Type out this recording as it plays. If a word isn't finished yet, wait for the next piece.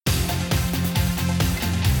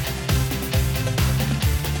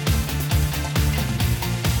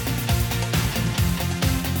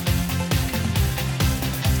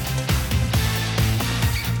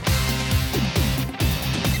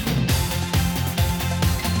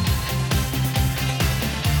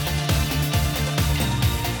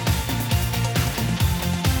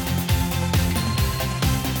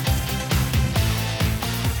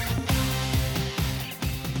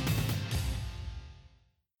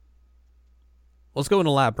let's go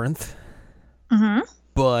into Labyrinth, Mm-hmm.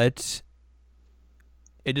 but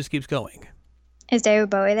it just keeps going. Is David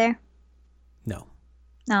Bowie there? No,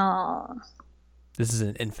 No. this is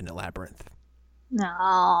an infinite labyrinth. The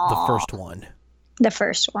No. first one, The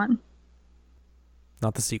first one.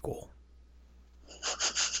 not the sequel.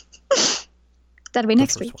 That'll be The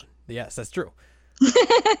next first week. one. Yes, that's true.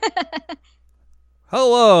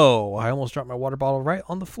 Hello! I almost dropped my water bottle right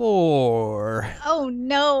on the floor. Oh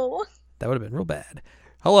no. That would have been real bad.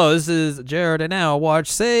 Hello, this is Jared, and now watch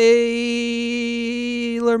Sailor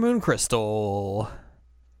Moon Crystal.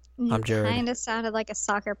 You I'm Jared. kind of sounded like a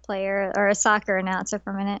soccer player or a soccer announcer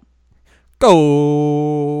for a minute.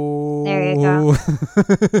 Go! There you go.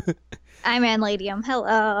 I'm Ann Ladium.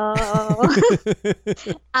 Hello.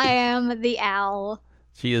 I am the owl.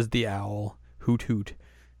 She is the owl. Hoot hoot.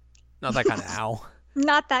 Not that kind of owl.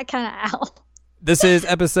 Not that kind of owl. This is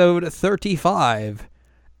episode 35,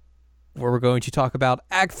 where we're going to talk about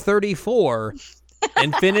Act 34,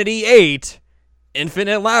 Infinity 8,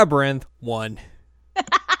 Infinite Labyrinth 1.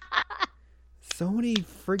 So many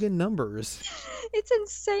friggin' numbers. It's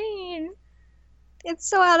insane. It's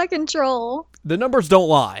so out of control. The numbers don't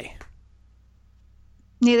lie.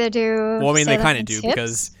 Neither do. Well, I mean, they Sailor kind of Moon's do hips.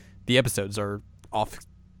 because the episodes are off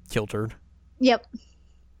kiltered. Yep.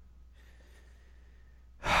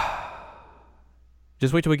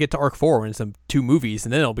 Just wait till we get to Arc 4 when it's in 2 movies,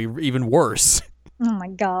 and then it'll be even worse. Oh my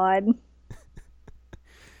god.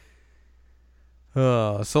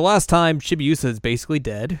 So last time, Chibiusa is basically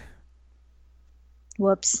dead.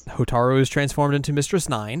 Whoops. Hotaru is transformed into Mistress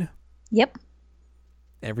 9. Yep.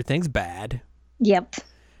 Everything's bad. Yep.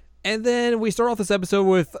 And then we start off this episode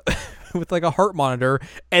with with like a heart monitor,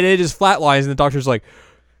 and it just flatlines, and the doctor's like,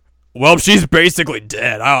 well, she's basically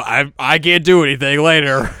dead. I can't do anything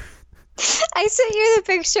later. I sent you the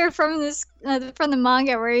picture from this from the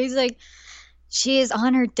manga where he's like, she is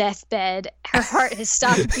on her deathbed. Her heart has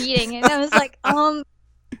stopped beating, and I was like,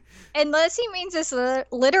 unless he means this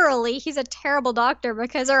literally, he's a terrible doctor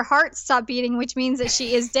because her heart stopped beating, which means that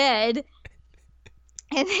she is dead.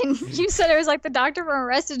 And then you said it was like the doctor from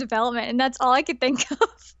Arrested Development, and that's all I could think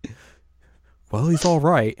of. Well, he's all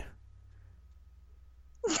right.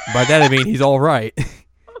 By that I mean he's all right.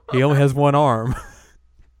 He only has one arm.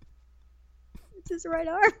 It's his right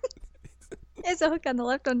arm. It's a hook on the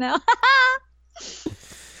left one now.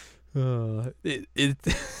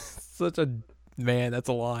 It's such a man. That's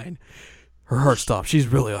a line. Her heart stopped. She's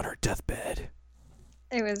really on her deathbed.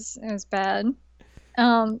 It was bad.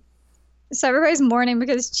 So everybody's mourning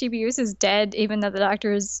because Chibiusa is dead, even though the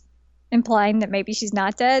doctor is implying that maybe she's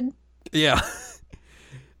not dead. Yeah.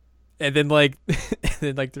 And then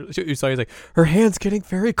Usagi's like, her hand's getting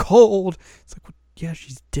very cold. It's like, well, yeah,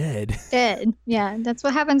 she's dead. Dead. Yeah, that's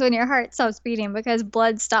what happens when your heart stops beating because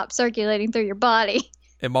blood stops circulating through your body.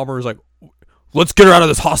 And Mamoru's like, let's get her out of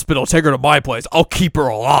this hospital. Take her to my place. I'll keep her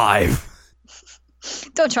alive.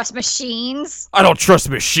 Don't trust machines. I don't trust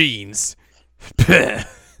machines.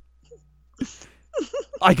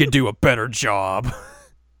 I could do a better job.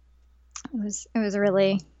 It was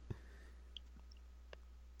really.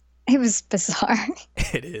 It was bizarre.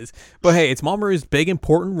 It is. But hey, it's Mamoru's big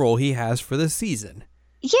important role he has for this season.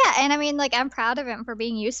 Yeah, and I mean, like, I'm proud of him for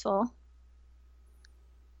being useful.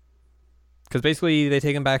 Because basically they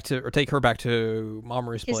take her back to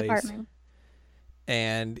Mamoru's His place. apartment.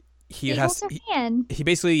 And He holds her hand. he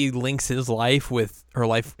basically links his life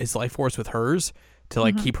force with hers to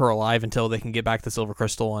like keep her alive until they can get back the Silver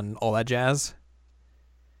Crystal and all that jazz.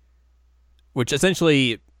 Which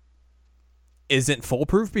essentially isn't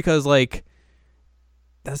foolproof because like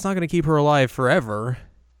that's not going to keep her alive forever.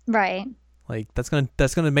 Right. Like that's going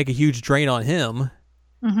to make a huge drain on him.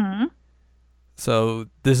 Mm-hmm. So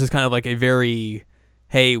this is kind of like a very,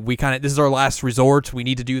 hey, this is our last resort. We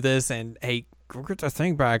need to do this, and hey, go get that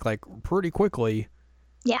thing back like pretty quickly.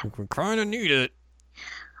 Yeah. We kind of need it.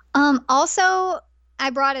 Also, I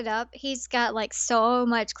brought it up. He's got like so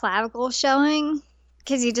much clavicle showing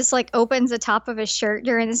because he just like opens the top of his shirt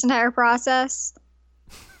during this entire process.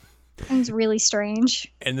 And it's really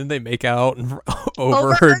strange. And then they make out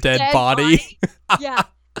over her dead body. Yeah,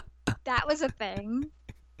 that was a thing.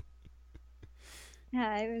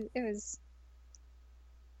 Yeah, it was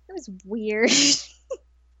weird.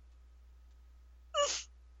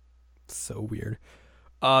 So weird.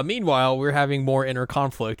 Meanwhile, we're having more inner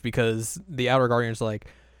conflict because the Outer Guardian's like,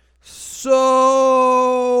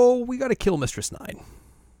 so we got to kill Mistress 9.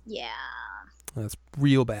 Yeah. That's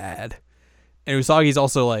real bad. And Usagi's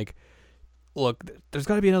also like, look, there's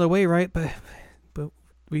got to be another way, right? But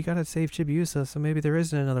we got to save Chibiusa, so maybe there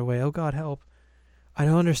isn't another way. Oh, God, help. I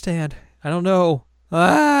don't understand. I don't know.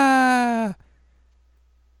 Ah!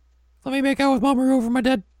 Let me make out with Mamoru over my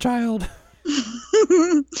dead child.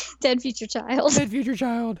 Dead future child. Dead future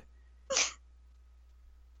child.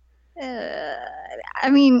 I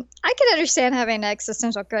mean, I can understand having an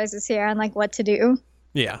existential crisis here on like what to do.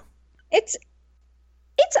 Yeah. It's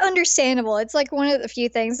understandable. It's like one of the few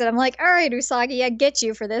things that I'm like, all right, Usagi, I get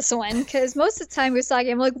you for this one. Because most of the time,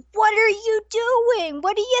 Usagi, I'm like, what are you doing?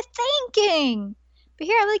 What are you thinking? But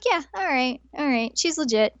here, I'm like, yeah, all right, she's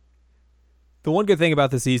legit. The one good thing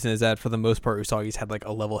about this season is that for the most part, Usagi's had like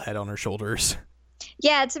a level head on her shoulders.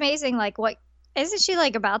 Yeah, it's amazing. Like, what isn't she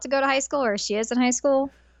like about to go to high school, or she is in high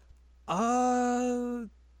school?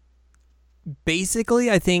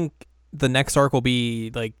 Basically, I think the next arc will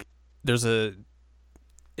be like there's a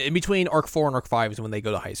in between arc 4 and arc 5 is when they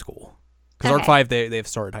go to high school. Because arc 5 they've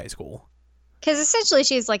started high school. Because essentially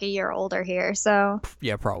she's like a year older here, so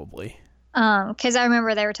yeah, probably. Because I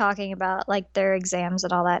remember they were talking about like their exams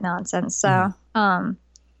and all that nonsense. So,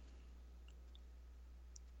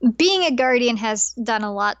 being a guardian has done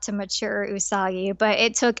a lot to mature Usagi, but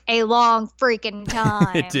it took a long freaking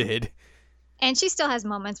time. It did. And she still has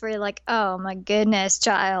moments where you're like, oh my goodness,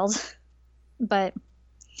 child. But,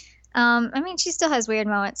 I mean, she still has weird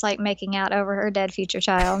moments like making out over her dead future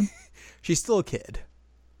child. She's still a kid.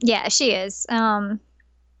 Yeah, she is.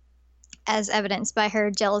 As evidenced by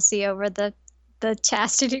her jealousy over the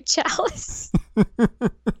chastity chalice.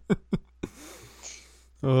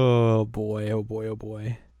 Oh boy, oh boy, oh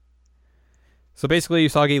boy. So basically,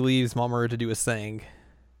 Usagi leaves Mamoru to do his thing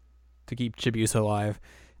to keep Chibiusa alive.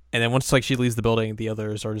 And then once like she leaves the building, the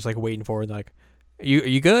others are just like waiting for her and like, are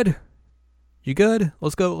you good? You good?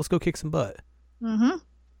 Let's go kick some butt. Mm-hmm.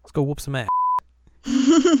 Let's go whoop some ass.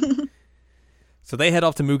 So they head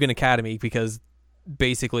off to Mugen Academy because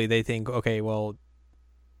basically they think, okay, well,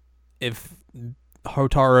 if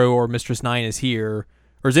Hotaru or Mistress 9 is here,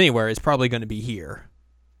 or is anywhere, it's probably going to be here.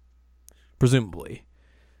 Presumably.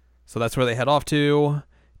 So that's where they head off to,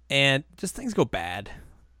 and just things go bad.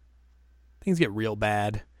 Things get real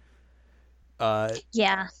bad.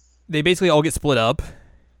 Yeah. They basically all get split up,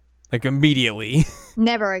 like immediately.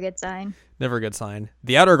 Never a good sign. Never a good sign.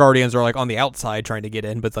 The outer guardians are like on the outside trying to get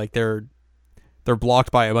in, but like they're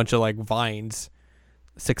blocked by a bunch of like vines,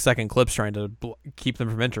 6-second clips trying to keep them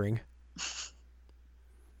from entering.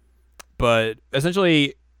 But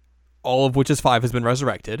essentially, all of Witches 5 has been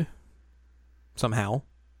resurrected somehow.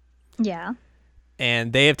 Yeah.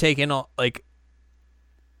 And they have taken like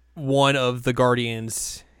one of the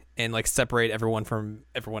guardians and like separate everyone from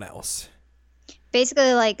everyone else.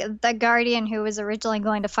 Basically, like the guardian who was originally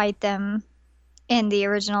going to fight them in the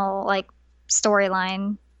original like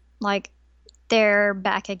storyline, like they're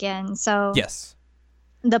back again. So yes,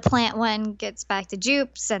 the plant one gets back to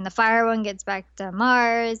Jupes, and the fire one gets back to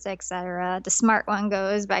Mars, etc. The smart one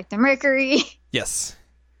goes back to Mercury. Yes.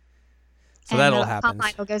 So that all happens.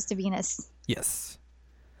 Hot goes to Venus. Yes.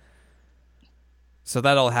 So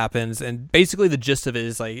that all happens, and basically the gist of it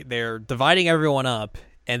is like they're dividing everyone up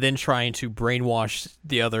and then trying to brainwash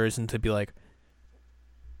the others and to be like,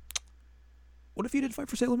 what if you didn't fight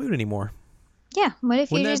for Sailor Moon anymore? Yeah, what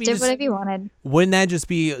if you just did whatever you wanted? Wouldn't that just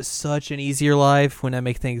be such an easier life? Wouldn't that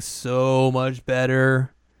make things so much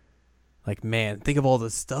better? Like, man, think of all the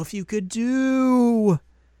stuff you could do.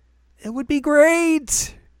 It would be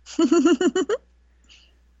great.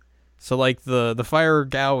 So, like, the fire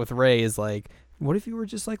gal with Ray is like, what if you were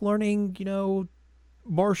just, like, learning,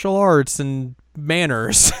 martial arts and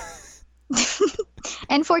manners?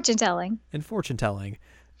 And fortune-telling. And fortune-telling.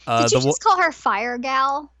 Did you just call her Fire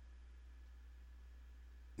Gal?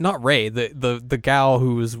 Not Ray, the gal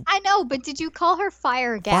who was... I know, but did you call her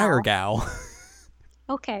Fire Gal? Fire Gal.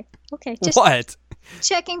 Okay. Just what?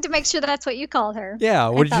 Checking to make sure that's what you called her. Yeah.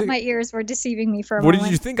 I thought my ears were deceiving me for a moment. What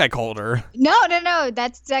did you think I called her? No.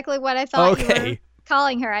 That's exactly what I thought you were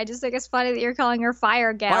calling her. I just think it's funny that you're calling her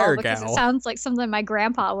Fire Gal because it sounds like something my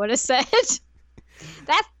grandpa would have said.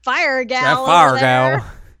 That Fire Gal. That Fire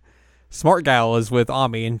Gal. Smart Gal is with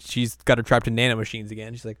Ami, and she's got her trapped in nanomachines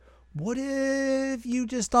again. She's like, what if you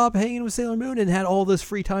just stopped hanging with Sailor Moon and had all this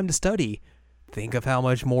free time to study? Think of how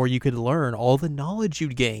much more you could learn, all the knowledge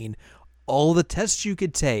you'd gain, all the tests you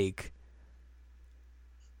could take.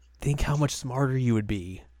 Think how much smarter you would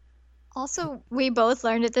be. Also, we both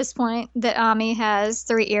learned at this point that Ami has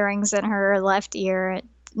 3 earrings in her left ear.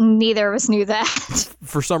 Neither of us knew that.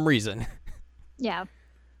 For some reason. Yeah.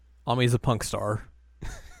 Ami's a punk star.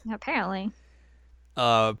 Apparently.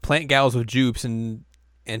 Plant Gal's with Jupes, and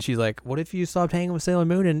she's like, what if you stopped hanging with Sailor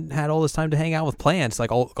Moon and had all this time to hang out with plants?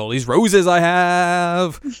 Like, all these roses I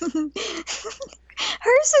have. Hers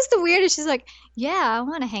is the weirdest. She's like, yeah, I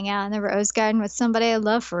want to hang out in the rose garden with somebody I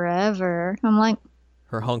love forever. I'm like,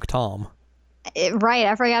 Her hunk Tom. Right,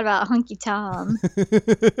 I forgot about Hunky Tom.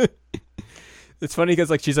 It's funny because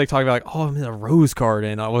like she's like talking about like, oh, I'm in a rose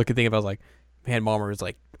garden. All I could think about was like, man, Mamoru's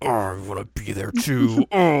like, oh, I want to be there too.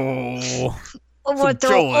 Oh, What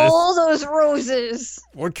jealous. all those roses?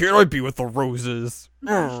 Why can't I be with the roses?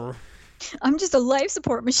 Oh. I'm just a life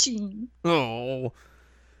support machine. Oh.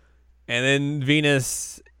 And then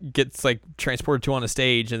Venus gets like transported to on a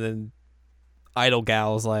stage, and then Idol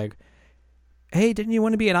Gal's like, hey, didn't you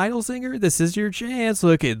want to be an idol singer? This is your chance.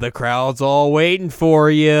 Look at the crowd's all waiting for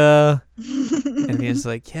you. And Venus is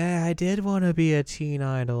like, yeah, I did want to be a teen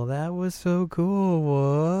idol. That was so cool.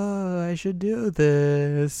 Whoa, I should do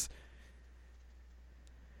this.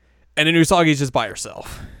 And then Usagi's just by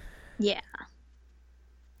herself. Yeah.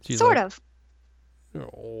 She's sort like, of.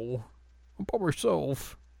 oh, I'm by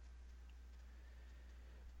myself.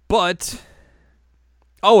 But,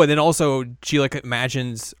 oh, and then also she like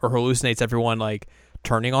imagines or hallucinates everyone like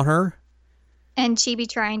turning on her. And Chibi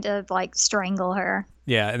trying to like strangle her.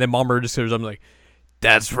 Yeah, and then Mamoru just goes, I'm like,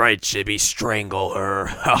 that's right, Chibi, strangle her.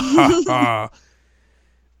 Ha ha ha.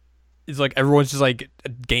 It's like everyone's just like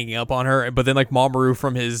ganging up on her, but then like Mamoru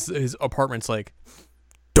from his apartment's like,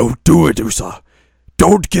 don't do it, Usa.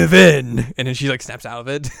 Don't give in. And then she like snaps out of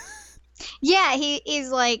it. Yeah, he's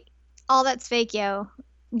like, all that's fake, yo.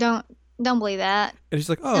 Don't believe that. And she's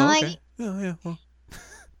like, oh, I'm okay. like, Yeah, well.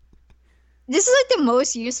 this is like the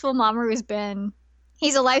most useful Mamoru's been.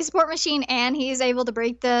 He's a life support machine, and he's able to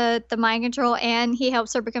break the mind control, and he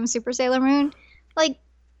helps her become Super Sailor Moon. Like,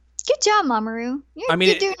 good job, Mamoru. You're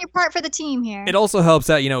doing your part for the team here. It also helps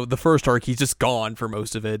that, the first arc, he's just gone for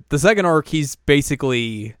most of it. The second arc, he's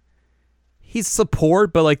basically, he's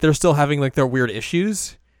support, but like they're still having like their weird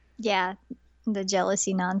issues. Yeah, the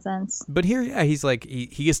jealousy nonsense. But here, yeah, he's like he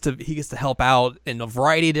gets to help out in a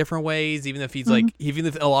variety of different ways, even if he's like, even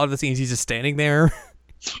if a lot of the scenes he's just standing there.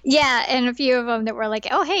 Yeah, and a few of them that were like,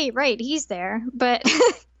 oh hey, right, he's there. But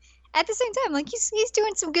at the same time, like he's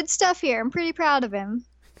doing some good stuff here. I'm pretty proud of him.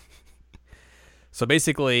 So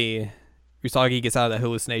basically, Usagi gets out of that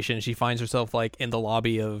hallucination. She finds herself like in the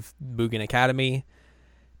lobby of Mugen Academy,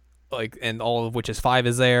 like, and all of which is 5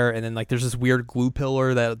 is there, and then like there's this weird glue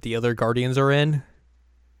pillar that the other Guardians are in,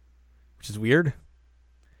 which is weird.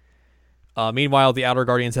 Meanwhile, the outer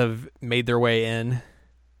Guardians have made their way in,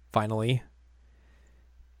 finally,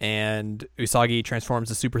 and Usagi transforms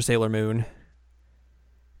to Super Sailor Moon,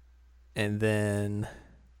 and then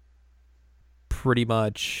pretty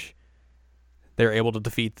much they're able to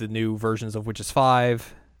defeat the new versions of Witches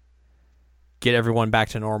 5, get everyone back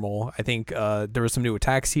to normal. I think there were some new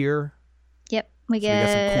attacks here. Yep, we So we got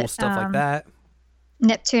some cool stuff like that.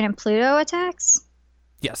 Neptune and Pluto attacks.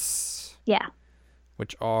 Yes. Yeah.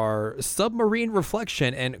 Which are Submarine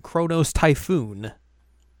Reflection and Chronos Typhoon,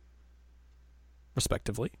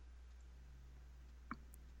 respectively.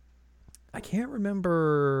 I can't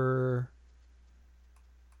remember,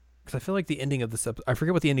 because I feel like the ending of this episode, I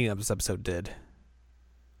forget what the ending of this episode did.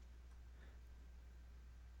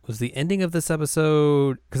 Was the ending of this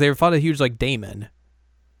episode, because they fought a huge like daemon.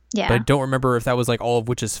 Yeah. But I don't remember if that was like all of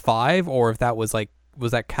Witches 5 or if that was like,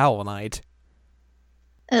 was that Kaolinite?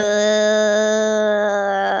 I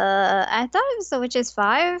thought it was the Witches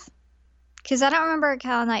 5, because I don't remember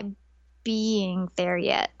Kaolinite being there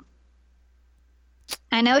yet.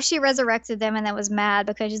 I know she resurrected them and then was mad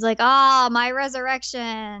because she's like, oh, my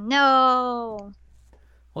resurrection. No.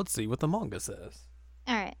 Let's see what the manga says,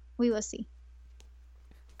 All right, we will see.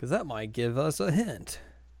 because that might give us a hint.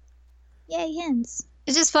 Yay, hints.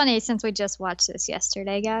 It's just funny since we just watched this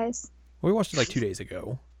yesterday, guys. We watched it like 2 days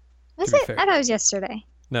ago. Was To be it? fair. I thought it was yesterday.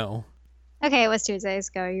 No. Okay, it was 2 days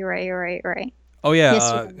ago. You're right. Oh yeah,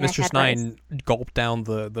 Yesterday, I Mistress had Nine gulped down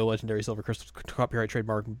the legendary Silver Crystal, copyright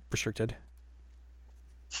trademark restricted.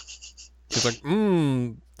 She's like,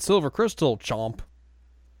 Silver Crystal, chomp.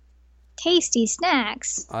 Tasty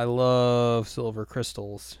snacks. I love Silver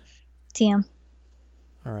Crystals. TM.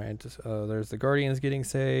 All right, there's the Guardians getting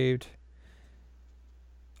saved.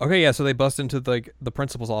 Okay, yeah, so they bust into the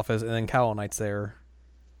principal's office, and then Kaolinite's there.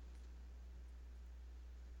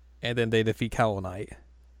 And then they defeat Kaolinite.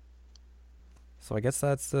 So I guess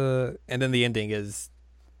that's and then the ending is,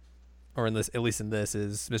 or in this, at least in this,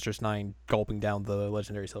 is Mistress Nine gulping down the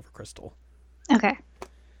legendary Silver Crystal. Okay.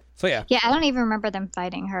 So yeah. Yeah, I don't even remember them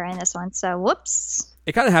fighting her in this one, so whoops.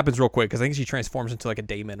 It kind of happens real quick, because I think she transforms into like a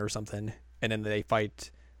daemon or something, and then they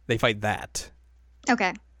fight that.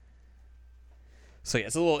 Okay. So yeah,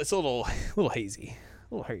 it's a little hazy.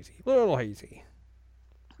 A little hazy.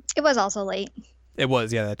 It was also late. It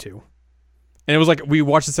was, yeah, that too. And it was like we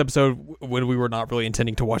watched this episode when we were not really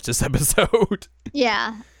intending to watch this episode.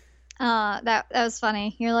 Yeah. That was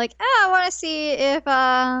funny. You're like, oh, I want to see if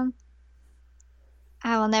I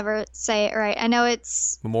will never say it right. I know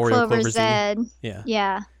it's Memorial Clover Clover Z. Zed. Yeah.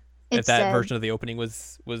 Yeah. If It's that Zed. version of the opening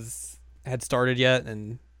had started yet,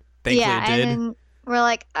 and thankfully Yeah, it did. and then we're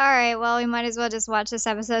like, all right, well, we might as well just watch this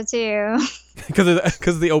episode too.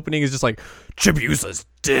 Because the opening is just like, Chibiusa's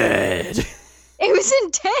dead. It was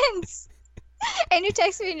intense. And you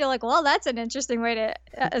text me and you're like, well, that's an interesting way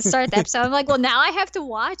to start the episode. I'm like, well, now I have to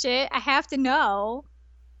watch it. I have to know.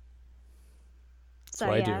 That's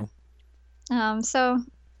what I do. So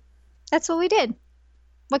that's what we did.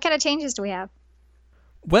 What kind of changes do we have?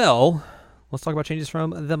 Well, let's talk about changes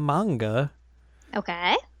from the manga.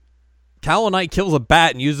 Okay. Cowl Knight kills a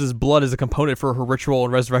bat and uses blood as a component for her ritual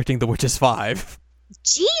in resurrecting the Witches 5.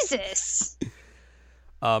 Jesus.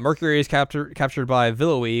 Mercury is captured by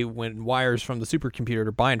Villowy when wires from the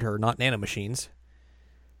supercomputer bind her, not nanomachines.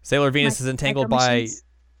 Sailor Venus is entangled by...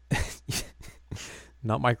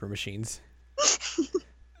 not micromachines.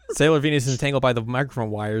 Sailor Venus is entangled by the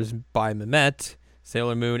microphone wires by Mehmet.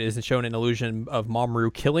 Sailor Moon is shown an illusion of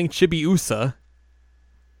Mamoru killing Chibiusa.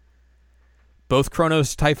 Both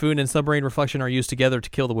Chronos, Typhoon, and Submarine Reflection are used together to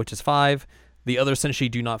kill the Witches 5. The other Senshi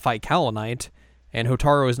do not fight Cowl Knight, and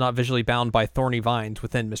Hotaru is not visually bound by thorny vines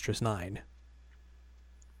within Mistress 9.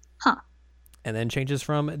 Huh. And then changes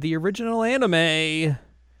from the original anime.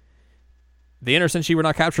 The Inner Senshi were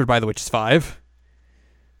not captured by the Witches 5.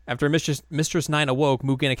 After Mistress 9 awoke,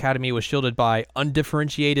 Mugen Academy was shielded by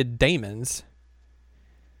undifferentiated daemons.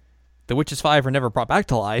 The Witches 5 were never brought back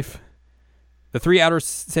to life. The 3 outer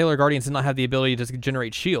Sailor Guardians did not have the ability to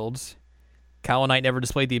generate shields. Cowl Knight never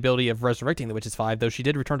displayed the ability of resurrecting the Witches 5, though she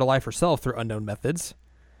did return to life herself through unknown methods.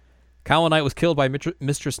 Cowl Knight was killed by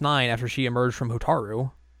Mistress 9 after she emerged from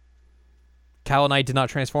Hotaru. Cowl Knight did not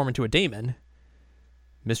transform into a daemon.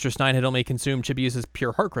 Mistress 9 had only consumed Chibiusa's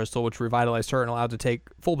pure heart crystal, which revitalized her and allowed to take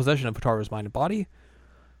full possession of Hotaru's mind and body.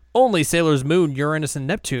 Only Sailors Moon, Uranus, and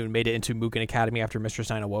Neptune made it into Mugen Academy after Mistress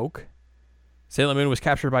 9 awoke. Sailor Moon was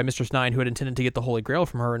captured by Mistress 9, who had intended to get the Holy Grail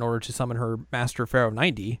from her in order to summon her master Pharaoh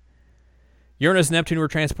 90. Uranus and Neptune were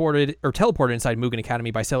teleported inside Mugen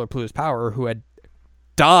Academy by Sailor Pluto's power, who had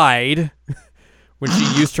died when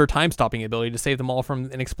she used her time-stopping ability to save them all from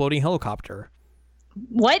an exploding helicopter.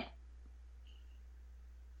 What?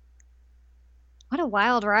 What a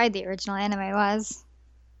wild ride the original anime was.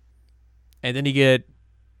 And then you get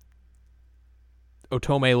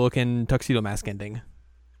Otome-looking tuxedo mask ending.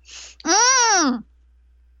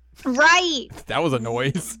 Right. That was a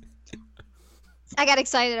noise. I got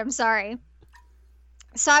excited. I'm sorry.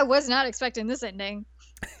 So I was not expecting this ending.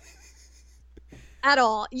 At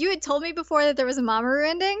all. You had told me before that there was a Mamoru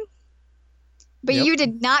ending, but Yep. you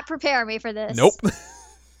did not prepare me for this. Nope.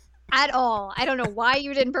 At all. I don't know why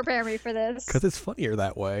you didn't prepare me for this. Because it's funnier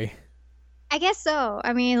that way. I guess so.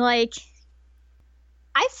 I mean, like,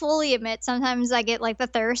 I fully admit sometimes I get, like, the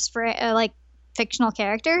thirst for, like, fictional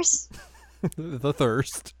characters. The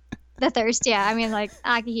thirst. The thirst, yeah. I mean, like,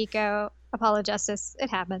 Akihiko, Apollo Justice, it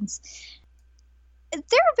happens. There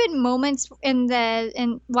have been moments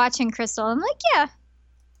in watching Crystal, I'm like, yeah,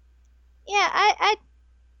 I'd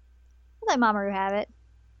let Mamoru have it.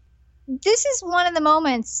 This is one of the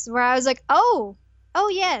moments where I was like, oh,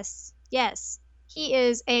 yes, he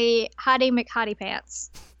is a hottie McHottie Pants,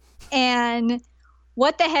 and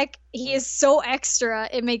what the heck, he is so extra,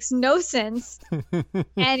 it makes no sense,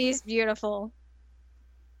 and he's beautiful.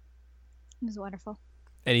 It was wonderful.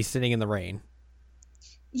 And he's sitting in the rain.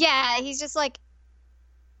 Yeah, he's just like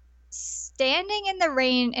standing in the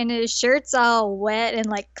rain and his shirt's all wet and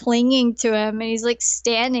like clinging to him, and he's like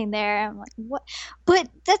standing there. I'm like, what? But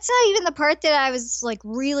that's not even the part that I was like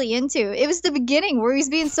really into. It was the beginning where he's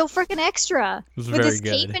being so freaking extra It was with very his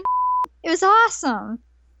cape good. and it was awesome.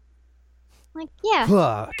 Like,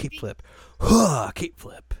 yeah, Cape flip. Cape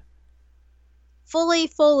flip. fully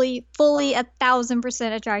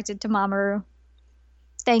 1,000% attracted to Mamoru.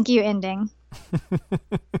 Thank you, ending.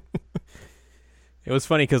 It was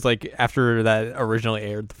funny because, like, after that originally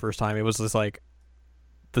aired the first time, it was just like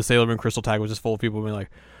the Sailor Moon Crystal tag was just full of people being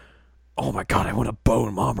like, "Oh my god, I want to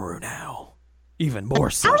bone Mamoru now, even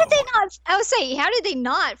more so." How did they not? I would say, how did they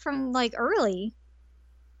not from like early?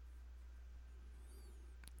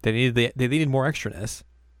 They needed more extraness.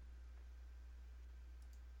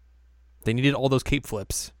 They needed all those cape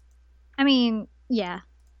flips. I mean, yeah,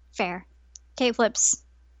 fair. Cape flips.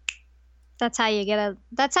 That's how you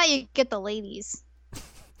get the ladies.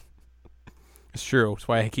 It's true. That's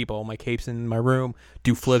why I keep all my capes in my room,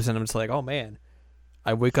 do flips, and I'm just like, oh man,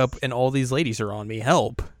 I wake up and all these ladies are on me.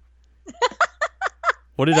 Help!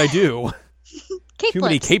 What did I do? Cape Too flips,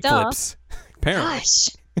 many cape duh. flips. Apparently. Gosh.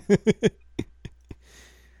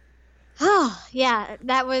 Oh yeah,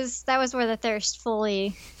 that was where the thirst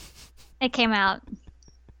fully it came out.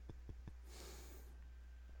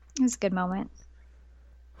 It was a good moment.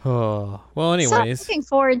 Oh, well, So I'm anyways. looking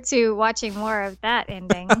forward to watching more of that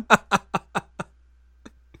ending.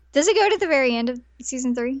 Does it go to the very end of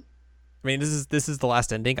season 3? I mean, this is the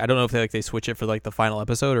last ending. I don't know if they switch it for like the final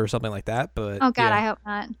episode or something like that, but Oh god, yeah, I hope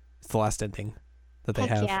not. it's the last ending that they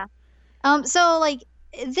Heck have. yeah. So like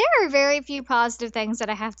there are very few positive things that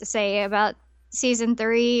I have to say about season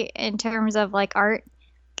 3 in terms of like art.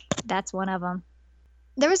 That's one of them.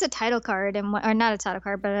 There was a title card and or not a title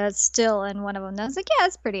card, but a still in one of them. And I was like, yeah,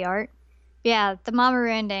 it's pretty art. Yeah, the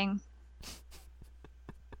Mamoru ending.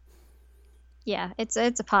 Yeah, it's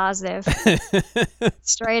a positive.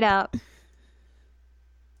 Straight up.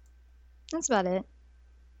 That's about it.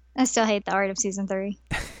 I still hate the art of season 3.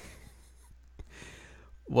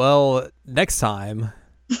 Well, next time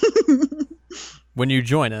when you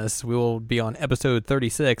join us, we will be on episode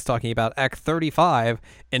 36 talking about Act 35,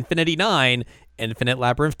 Infinity 9, Infinite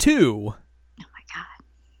Labyrinth 2. Oh my god.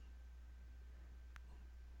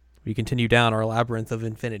 We continue down our labyrinth of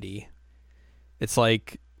infinity. It's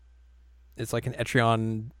like an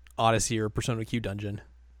Etrian Odyssey or Persona Q dungeon.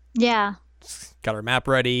 Yeah. Got our map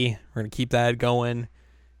ready. We're gonna keep that going.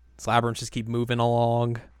 This labyrinth just keep moving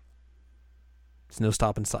along. There's no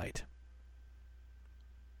stop in sight.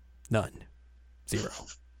 None. Zero.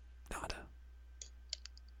 Nada.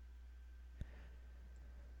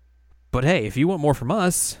 But hey, if you want more from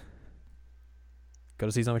us, go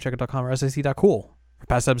to seasonanimecheckup.com or sac.cool for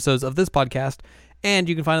past episodes of this podcast. And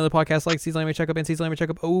you can find other podcasts like Season Anime Checkup and Season Anime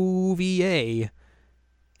Checkup OVA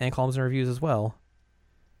and columns and reviews as well.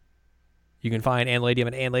 You can find Anladium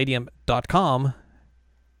at anladium.com,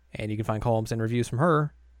 and you can find columns and reviews from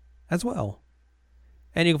her as well.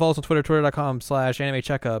 And you can follow us on Twitter,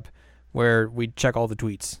 twitter.com/animecheckup, where we check all the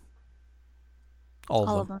tweets. All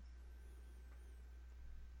of them.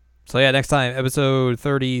 So yeah, next time, episode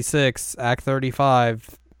 36, Act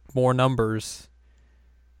 35, more numbers.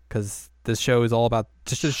 Because this show is all about,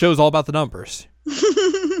 just show's all about the numbers.